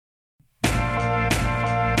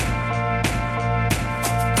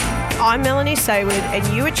I'm Melanie Sayward, and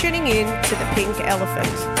you are tuning in to The Pink Elephant.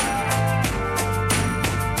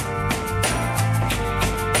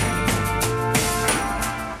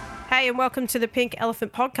 Hey, and welcome to the Pink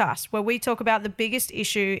Elephant podcast, where we talk about the biggest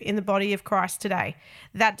issue in the body of Christ today.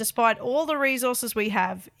 That despite all the resources we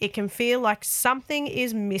have, it can feel like something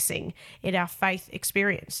is missing in our faith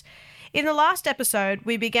experience. In the last episode,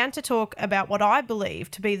 we began to talk about what I believe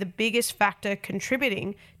to be the biggest factor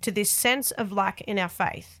contributing to this sense of lack in our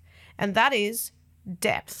faith, and that is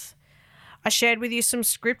depth. I shared with you some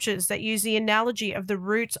scriptures that use the analogy of the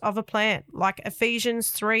roots of a plant, like Ephesians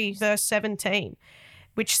 3, verse 17.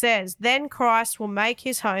 Which says, "Then Christ will make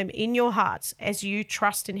his home in your hearts as you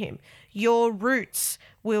trust in him. Your roots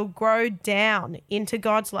will grow down into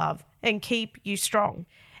God's love and keep you strong."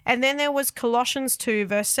 And then there was Colossians 2,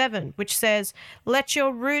 verse 7, which says, "Let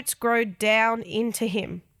your roots grow down into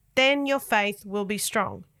him. Then your faith will be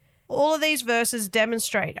strong." All of these verses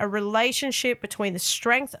demonstrate a relationship between the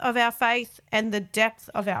strength of our faith and the depth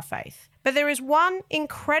of our faith. But there is one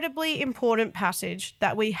incredibly important passage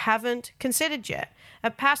that we haven't considered yet, a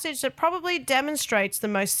passage that probably demonstrates the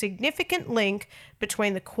most significant link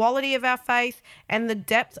between the quality of our faith and the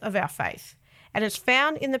depth of our faith. And it's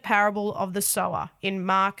found in the parable of the sower in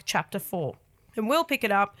Mark chapter 4. And we'll pick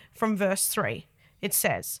it up from verse 3. It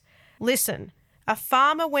says, "Listen, a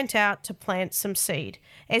farmer went out to plant some seed.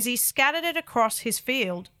 As he scattered it across his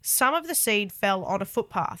field, some of the seed fell on a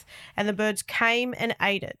footpath, and the birds came and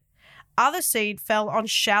ate it. Other seed fell on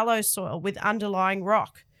shallow soil with underlying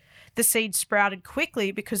rock. The seed sprouted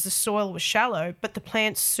quickly because the soil was shallow, but the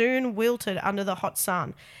plant soon wilted under the hot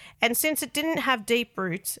sun, and since it didn't have deep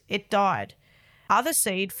roots, it died. Other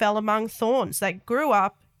seed fell among thorns that grew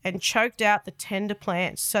up and choked out the tender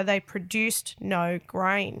plants, so they produced no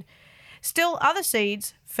grain. Still other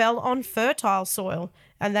seeds fell on fertile soil,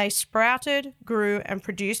 and they sprouted, grew, and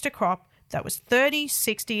produced a crop that was 30,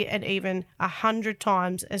 60, and even 100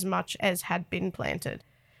 times as much as had been planted."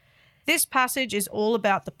 This passage is all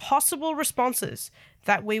about the possible responses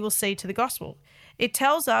that we will see to the gospel. It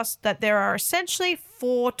tells us that there are essentially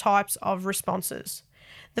 4 types of responses.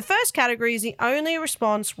 The first category is the only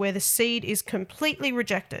response where the seed is completely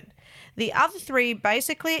rejected. The other 3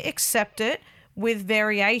 basically accept it with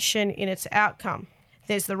variation in its outcome.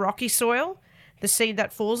 There's the rocky soil, the seed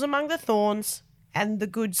that falls among the thorns, and the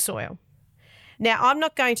good soil. Now, I'm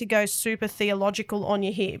not going to go super theological on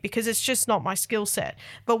you here because it's just not my skill set.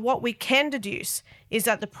 But what we can deduce is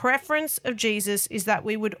that the preference of Jesus is that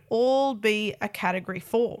we would all be a category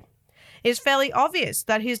 4. It's fairly obvious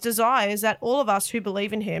that his desire is that all of us who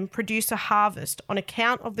believe in him produce a harvest on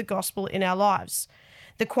account of the gospel in our lives.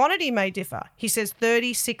 The quantity may differ. He says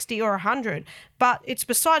 30, 60, or 100, but it's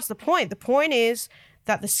besides the point. The point is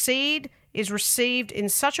that the seed is received in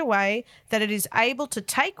such a way that it is able to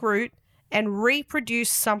take root and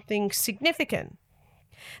reproduce something significant.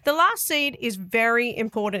 The last seed is very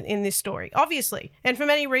important in this story, obviously, and for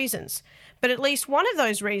many reasons. But at least one of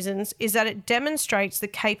those reasons is that it demonstrates the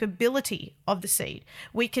capability of the seed.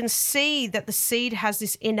 We can see that the seed has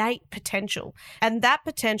this innate potential, and that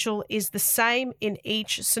potential is the same in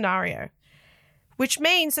each scenario, which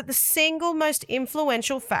means that the single most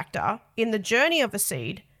influential factor in the journey of a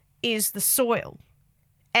seed is the soil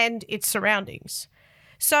and its surroundings.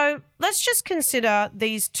 So let's just consider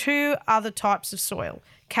these 2 other types of soil,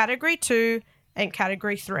 category 2 and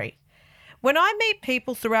category 3. When I meet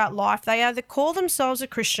people throughout life, they either call themselves a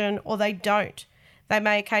Christian or they don't. They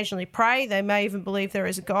may occasionally pray, they may even believe there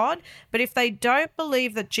is a God, but if they don't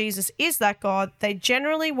believe that Jesus is that God, they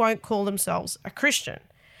generally won't call themselves a Christian.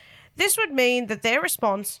 This would mean that their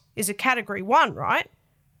response is a category 1, right?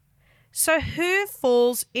 So who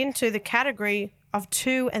falls into the category of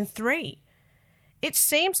 2 and 3? It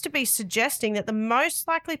seems to be suggesting that the most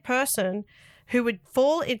likely person who would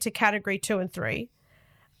fall into category 2 and 3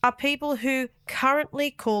 are people who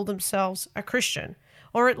currently call themselves a Christian,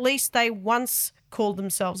 or at least they once called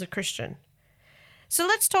themselves a Christian. So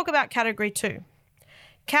let's talk about category 2.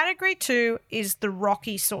 Category 2 is the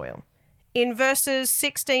rocky soil. In verses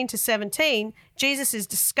 16 to 17, Jesus is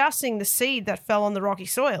discussing the seed that fell on the rocky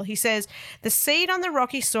soil. He says, "The seed on the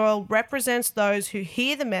rocky soil represents those who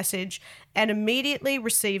hear the message and immediately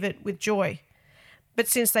receive it with joy. But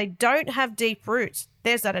since they don't have deep roots,"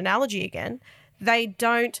 there's that analogy again, "they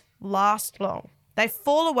don't last long. They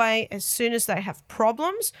fall away as soon as they have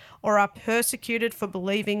problems or are persecuted for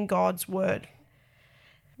believing God's word."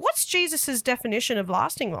 What's Jesus' definition of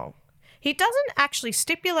lasting long? He doesn't actually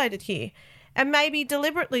stipulate it here, and maybe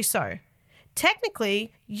deliberately so.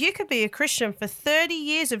 Technically, you could be a Christian for 30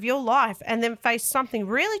 years of your life and then face something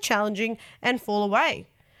really challenging and fall away.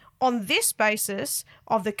 On this basis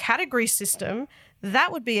of the category system,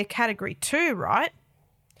 that would be a category 2, right?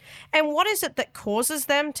 And what is it that causes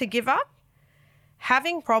them to give up?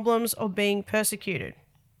 Having problems or being persecuted.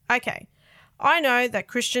 Okay, I know that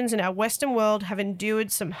Christians in our Western world have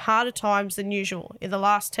endured some harder times than usual in the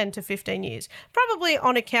last 10 to 15 years, probably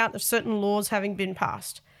on account of certain laws having been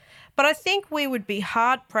passed. But I think we would be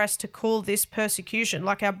hard-pressed to call this persecution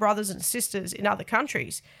like our brothers and sisters in other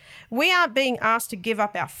countries. We aren't being asked to give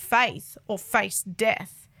up our faith or face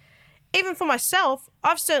death. Even for myself,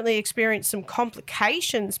 I've certainly experienced some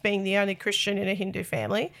complications being the only Christian in a Hindu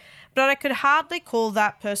family, but I could hardly call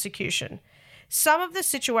that persecution. Some of the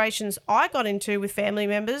situations I got into with family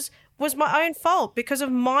members was my own fault because of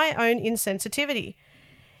my own insensitivity.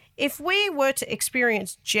 If we were to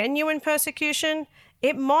experience genuine persecution,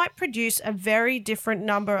 it might produce a very different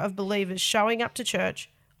number of believers showing up to church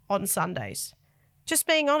on Sundays. Just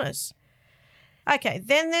being honest. Okay,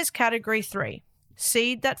 then there's category 3,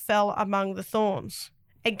 seed that fell among the thorns.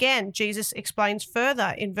 Again, Jesus explains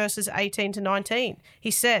further in verses 18 to 19.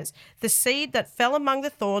 He says, the seed that fell among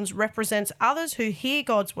the thorns represents others who hear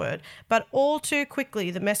God's word, but all too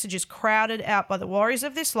quickly the message is crowded out by the worries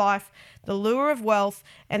of this life, the lure of wealth,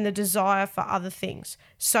 and the desire for other things.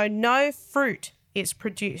 So no fruit is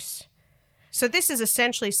produced. So this is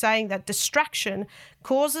essentially saying that distraction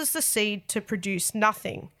causes the seed to produce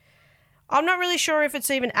nothing. I'm not really sure if it's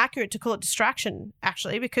even accurate to call it distraction,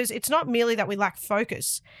 actually, because it's not merely that we lack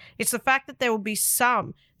focus. It's the fact that there will be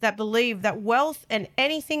some that believe that wealth and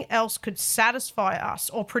anything else could satisfy us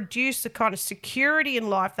or produce the kind of security in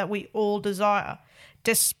life that we all desire,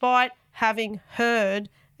 despite having heard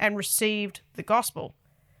and received the gospel.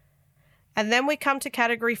 And then we come to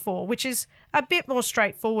category 4, which is a bit more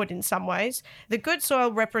straightforward in some ways. The good soil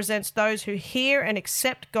represents those who hear and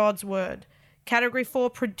accept God's word. Category 4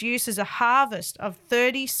 produces a harvest of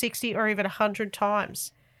 30, 60, or even 100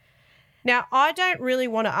 times. Now, I don't really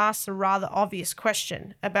want to ask the rather obvious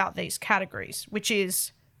question about these categories, which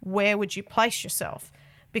is, where would you place yourself?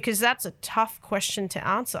 Because that's a tough question to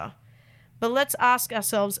answer. But let's ask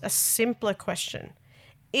ourselves a simpler question.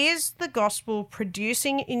 Is the gospel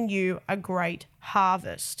producing in you a great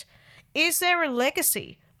harvest? Is there a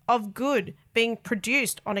legacy of good being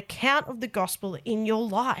produced on account of the gospel in your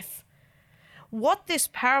life? What this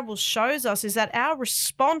parable shows us is that our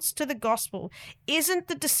response to the gospel isn't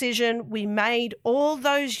the decision we made all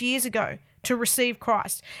those years ago to receive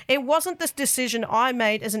Christ. It wasn't the decision I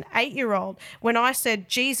made as an 8-year-old when I said,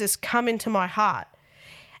 Jesus, come into my heart.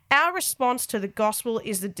 Our response to the gospel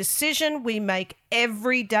is the decision we make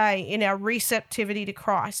every day in our receptivity to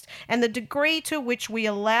Christ and the degree to which we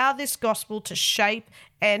allow this gospel to shape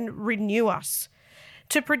and renew us.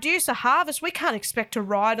 To produce a harvest, we can't expect to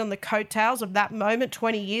ride on the coattails of that moment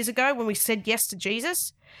 20 years ago when we said yes to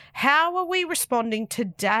Jesus. How are we responding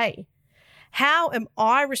today? How am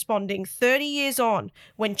I responding 30 years on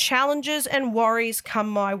when challenges and worries come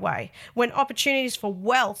my way, when opportunities for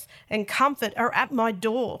wealth and comfort are at my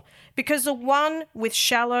door? Because the one with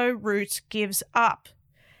shallow roots gives up,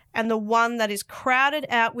 and the one that is crowded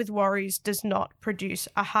out with worries does not produce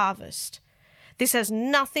a harvest. This has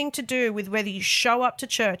nothing to do with whether you show up to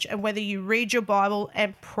church and whether you read your Bible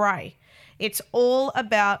and pray. It's all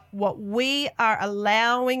about what we are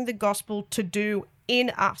allowing the gospel to do in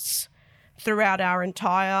us throughout our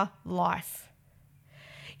entire life.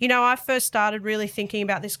 You know, I first started really thinking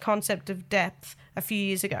about this concept of depth a few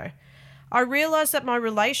years ago. I realized that my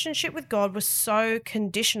relationship with God was so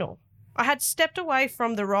conditional. I had stepped away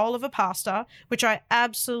from the role of a pastor, which I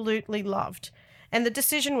absolutely loved, and the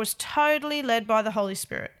decision was totally led by the Holy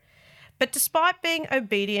Spirit. But despite being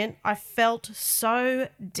obedient, I felt so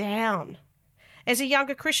down. As a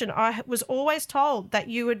younger Christian, I was always told that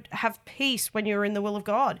you would have peace when you were in the will of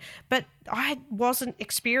God, but I wasn't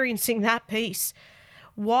experiencing that peace.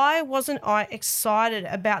 Why wasn't I excited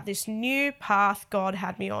about this new path God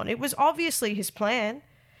had me on? It was obviously his plan.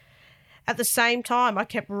 At the same time, I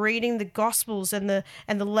kept reading the Gospels and the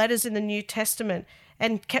letters in the New Testament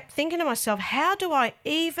and kept thinking to myself, how do I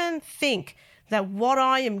even think that what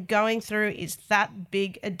I am going through is that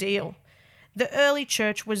big a deal? The early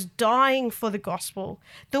church was dying for the gospel.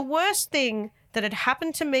 The worst thing that had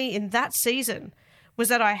happened to me in that season was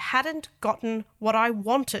that I hadn't gotten what I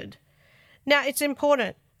wanted. Now, it's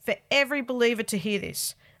important for every believer to hear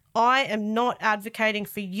this. I am not advocating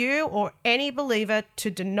for you or any believer to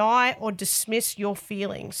deny or dismiss your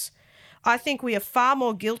feelings. I think we are far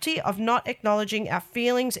more guilty of not acknowledging our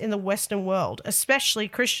feelings in the Western world, especially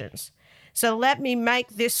Christians. So let me make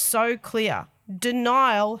this so clear.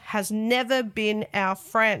 Denial has never been our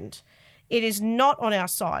friend. It is not on our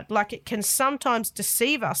side, like it can sometimes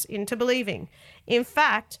deceive us into believing. In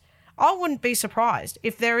fact, I wouldn't be surprised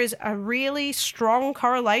if there is a really strong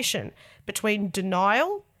correlation between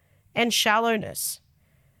denial and shallowness.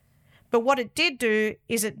 But what it did do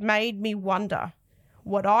is it made me wonder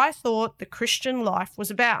what I thought the Christian life was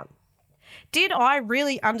about. Did I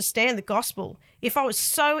really understand the gospel if I was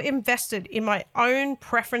so invested in my own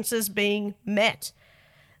preferences being met?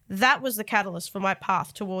 That was the catalyst for my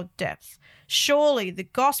path toward depth. Surely the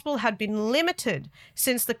gospel had been limited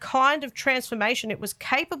since the kind of transformation it was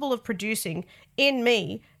capable of producing in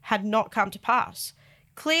me had not come to pass.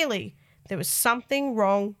 Clearly, there was something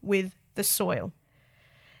wrong with the soil.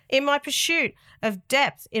 In my pursuit of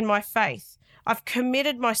depth in my faith, I've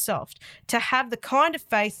committed myself to have the kind of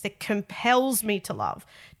faith that compels me to love,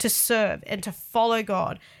 to serve, and to follow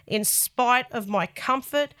God in spite of my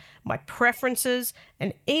comfort, my preferences,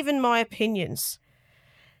 and even my opinions.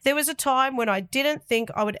 There was a time when I didn't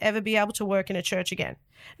think I would ever be able to work in a church again.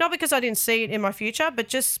 Not because I didn't see it in my future, but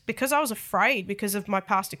just because I was afraid because of my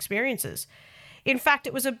past experiences. In fact,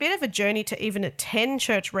 it was a bit of a journey to even attend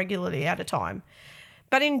church regularly at a time.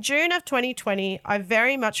 But in June of 2020, I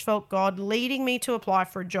very much felt God leading me to apply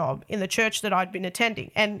for a job in the church that I'd been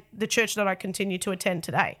attending and the church that I continue to attend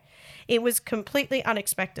today. It was completely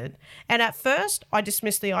unexpected. And at first, I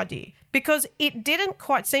dismissed the idea because it didn't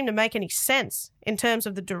quite seem to make any sense in terms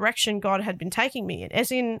of the direction God had been taking me in.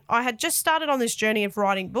 As in, I had just started on this journey of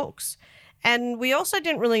writing books. And we also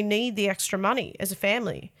didn't really need the extra money as a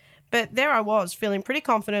family. But there I was, feeling pretty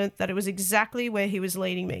confident that it was exactly where He was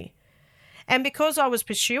leading me. And because I was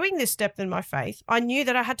pursuing this depth in my faith, I knew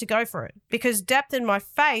that I had to go for it, because depth in my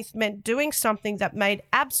faith meant doing something that made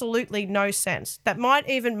absolutely no sense, that might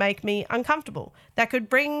even make me uncomfortable, that could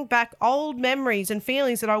bring back old memories and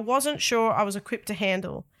feelings that I wasn't sure I was equipped to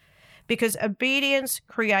handle, because obedience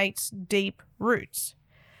creates deep roots.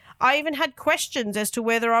 I even had questions as to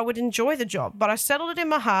whether I would enjoy the job, but I settled it in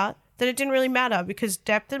my heart that it didn't really matter, because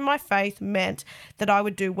depth in my faith meant that I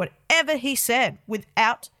would do whatever He said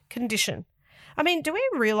without condition. I mean, do we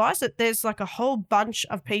realize that there's like a whole bunch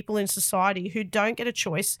of people in society who don't get a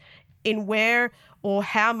choice in where or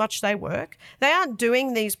how much they work? They aren't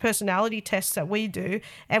doing these personality tests that we do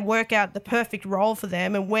and work out the perfect role for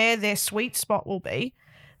them and where their sweet spot will be.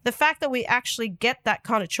 The fact that we actually get that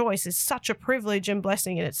kind of choice is such a privilege and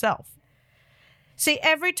blessing in itself. See,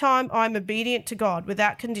 every time I'm obedient to God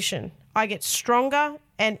without condition, I get stronger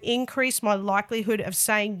and increase my likelihood of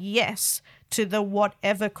saying yes to the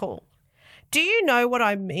whatever call. Do you know what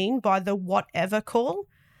I mean by the whatever call?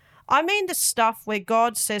 I mean the stuff where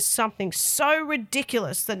God says something so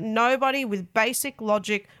ridiculous that nobody with basic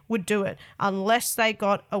logic would do it unless they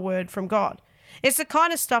got a word from God. It's the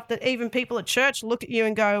kind of stuff that even people at church look at you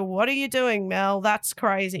and go, "What are you doing, Mel? That's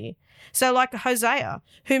crazy." So like Hosea,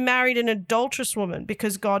 who married an adulterous woman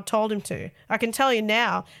because God told him to. I can tell you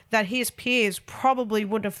now that his peers probably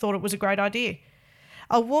wouldn't have thought it was a great idea.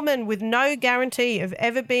 A woman with no guarantee of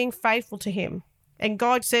ever being faithful to him. And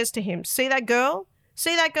God says to him, "See that girl?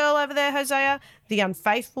 See that girl over there, Hosea? The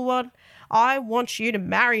unfaithful one? I want you to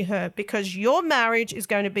marry her because your marriage is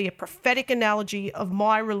going to be a prophetic analogy of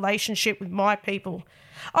my relationship with my people.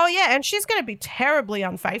 Oh yeah, and she's going to be terribly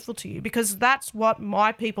unfaithful to you because that's what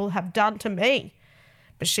my people have done to me.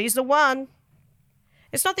 But she's the one."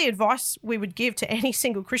 It's not the advice we would give to any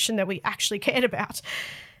single Christian that we actually cared about.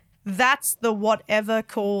 That's the whatever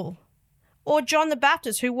call. Or John the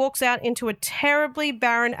Baptist, who walks out into a terribly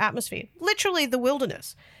barren atmosphere, literally the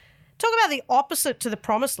wilderness. Talk about the opposite to the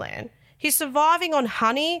promised land. He's surviving on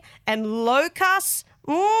honey and locusts.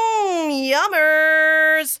 Yummers.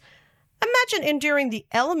 Imagine enduring the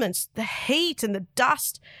elements, the heat and the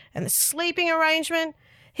dust and the sleeping arrangement.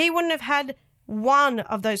 He wouldn't have had one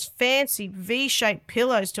of those fancy V-shaped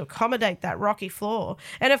pillows to accommodate that rocky floor.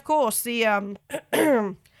 And of course, the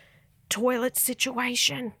toilet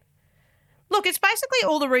situation. Look, it's basically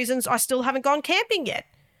all the reasons I still haven't gone camping yet.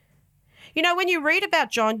 You know, when you read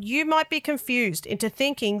about John, you might be confused into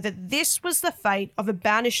thinking that this was the fate of a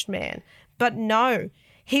banished man. But no,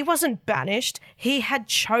 he wasn't banished. He had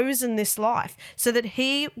chosen this life so that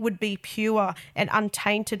he would be pure and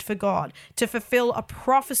untainted for God, to fulfill a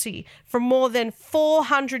prophecy from more than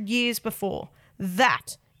 400 years before.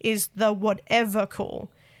 That is the whatever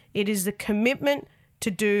call. It is the commitment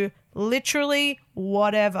to do literally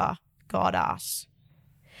whatever God asks.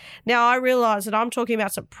 Now, I realize that I'm talking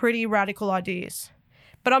about some pretty radical ideas,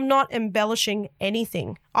 but I'm not embellishing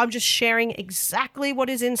anything. I'm just sharing exactly what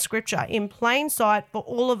is in Scripture in plain sight for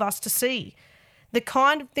all of us to see. The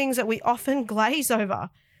kind of things that we often glaze over.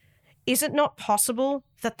 Is it not possible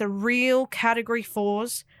that the real category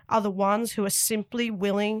 4s are the ones who are simply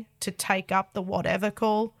willing to take up the whatever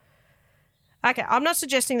call? Okay, I'm not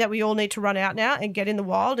suggesting that we all need to run out now and get in the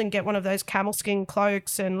wild and get one of those camel skin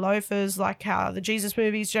cloaks and loafers like how the Jesus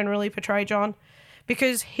movies generally portray John,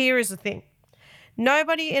 because here is the thing.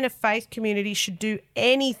 Nobody in a faith community should do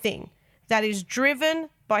anything that is driven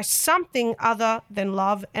by something other than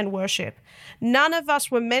love and worship. None of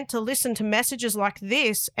us were meant to listen to messages like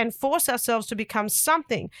this and force ourselves to become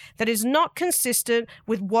something that is not consistent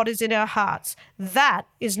with what is in our hearts. That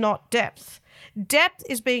is not depth. Depth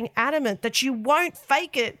is being adamant that you won't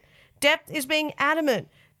fake it. Depth is being adamant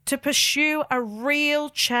to pursue a real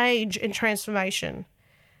change and transformation.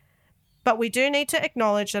 But we do need to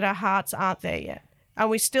acknowledge that our hearts aren't there yet, and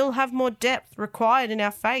we still have more depth required in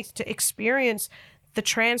our faith to experience the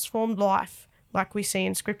transformed life like we see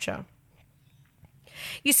in Scripture.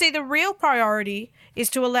 You see, the real priority is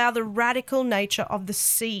to allow the radical nature of the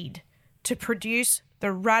seed to produce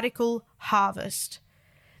the radical harvest.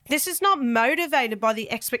 This is not motivated by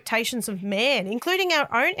the expectations of man, including our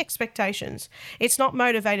own expectations. It's not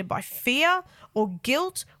motivated by fear or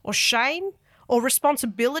guilt or shame or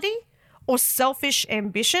responsibility or selfish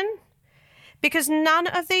ambition, because none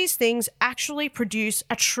of these things actually produce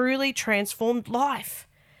a truly transformed life.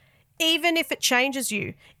 Even if it changes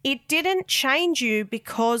you, it didn't change you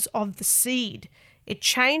because of the seed. It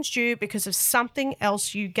changed you because of something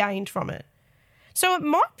else you gained from it. So it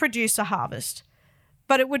might produce a harvest,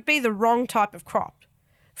 but it would be the wrong type of crop.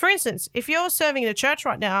 For instance, if you're serving in a church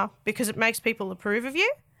right now because it makes people approve of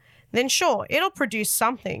you, then sure, it'll produce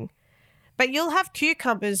something, but you'll have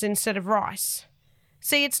cucumbers instead of rice.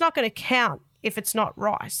 See, it's not going to count if it's not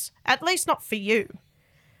rice, at least not for you.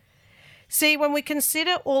 See, when we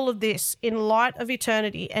consider all of this in light of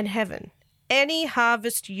eternity and heaven, any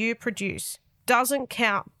harvest you produce doesn't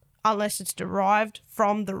count unless it's derived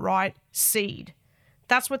from the right seed.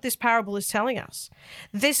 That's what this parable is telling us.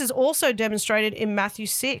 This is also demonstrated in Matthew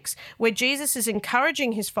 6, where Jesus is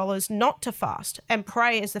encouraging his followers not to fast and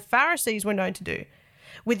pray as the Pharisees were known to do,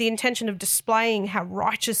 with the intention of displaying how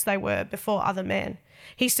righteous they were before other men.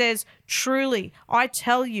 He says, "Truly, I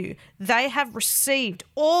tell you, they have received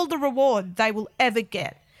all the reward they will ever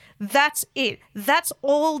get." That's it. That's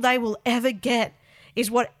all they will ever get,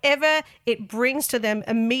 is whatever it brings to them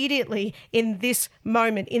immediately in this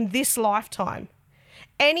moment, in this lifetime.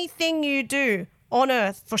 Anything you do on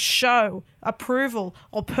earth for show, approval,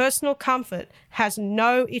 or personal comfort has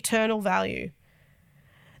no eternal value.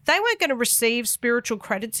 They weren't going to receive spiritual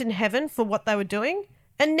credits in heaven for what they were doing,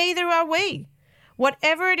 and neither are we.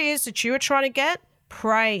 Whatever it is that you are trying to get,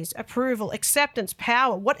 praise, approval, acceptance,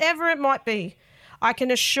 power, whatever it might be, I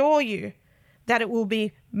can assure you that it will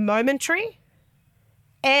be momentary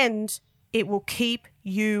and it will keep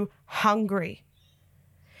you hungry.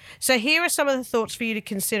 So here are some of the thoughts for you to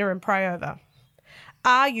consider and pray over.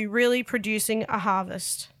 Are you really producing a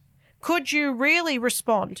harvest? Could you really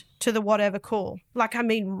respond to the whatever call?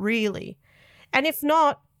 Really? And if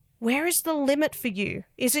not, where is the limit for you?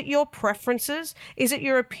 Is it your preferences? Is it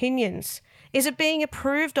your opinions? Is it being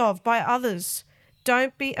approved of by others?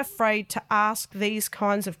 Don't be afraid to ask these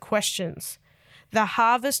kinds of questions. The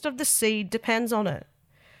harvest of the seed depends on it.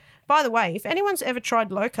 By the way, if anyone's ever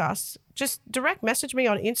tried locusts, just direct message me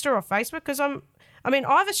on Insta or Facebook, because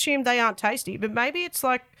I've assumed they aren't tasty, but maybe it's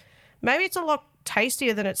a lot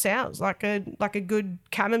tastier than it sounds, like a good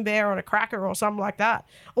camembert on a cracker or something like that.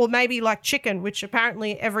 Or maybe like chicken, which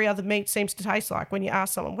apparently every other meat seems to taste like when you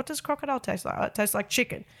ask someone, what does crocodile taste like? It tastes like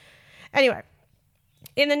chicken. Anyway,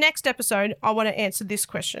 in the next episode, I want to answer this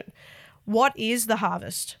question. What is the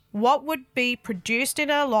harvest? What would be produced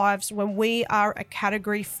in our lives when we are a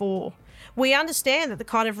category 4? We understand that the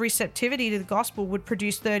kind of receptivity to the gospel would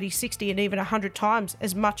produce 30, 60, and even 100 times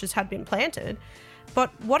as much as had been planted.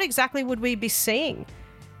 But what exactly would we be seeing?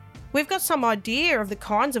 We've got some idea of the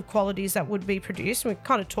kinds of qualities that would be produced, and we've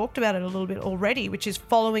kind of talked about it a little bit already, which is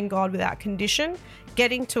following God without condition,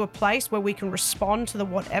 getting to a place where we can respond to the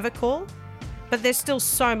whatever call. But there's still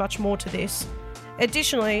so much more to this.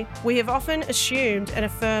 Additionally, we have often assumed and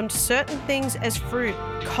affirmed certain things as fruit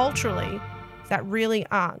culturally that really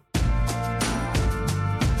aren't.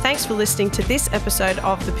 Thanks for listening to this episode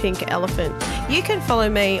of The Pink Elephant. You can follow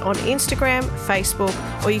me on Instagram, Facebook,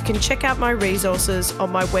 or you can check out my resources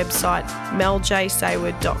on my website,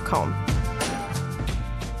 meljsayward.com.